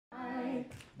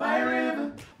by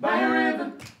river, by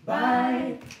river,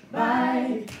 by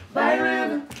river, by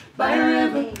river, by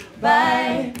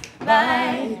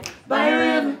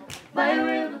river, by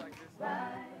river.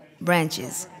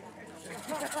 Branches.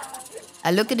 I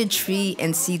look at a tree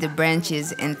and see the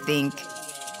branches and think,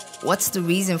 what's the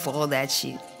reason for all that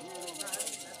shit?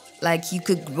 Like you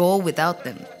could grow without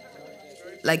them.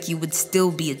 Like you would still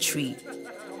be a tree.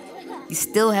 You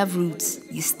still have roots.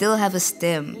 You still have a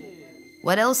stem.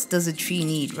 What else does a tree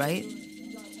need, right?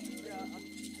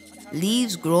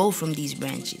 Leaves grow from these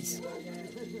branches.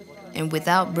 And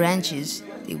without branches,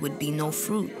 there would be no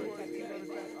fruit.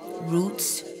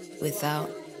 Roots without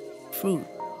fruit.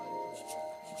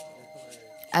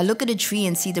 I look at a tree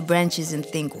and see the branches and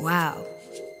think, wow,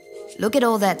 look at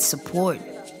all that support.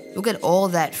 Look at all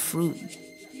that fruit.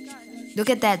 Look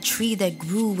at that tree that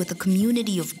grew with a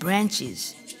community of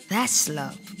branches. That's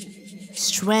love,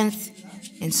 strength,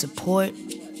 and support.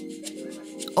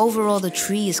 Overall, the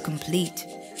tree is complete.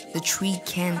 The tree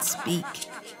can speak.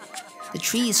 The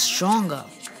tree is stronger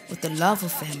with the love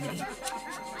of family.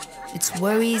 Its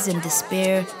worries and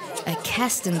despair are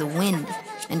cast in the wind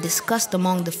and discussed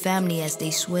among the family as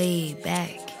they sway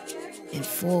back and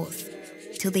forth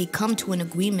till they come to an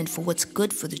agreement for what's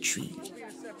good for the tree.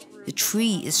 The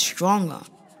tree is stronger.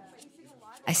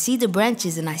 I see the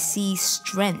branches and I see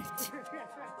strength.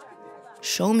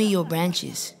 Show me your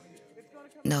branches,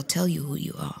 and I'll tell you who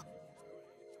you are.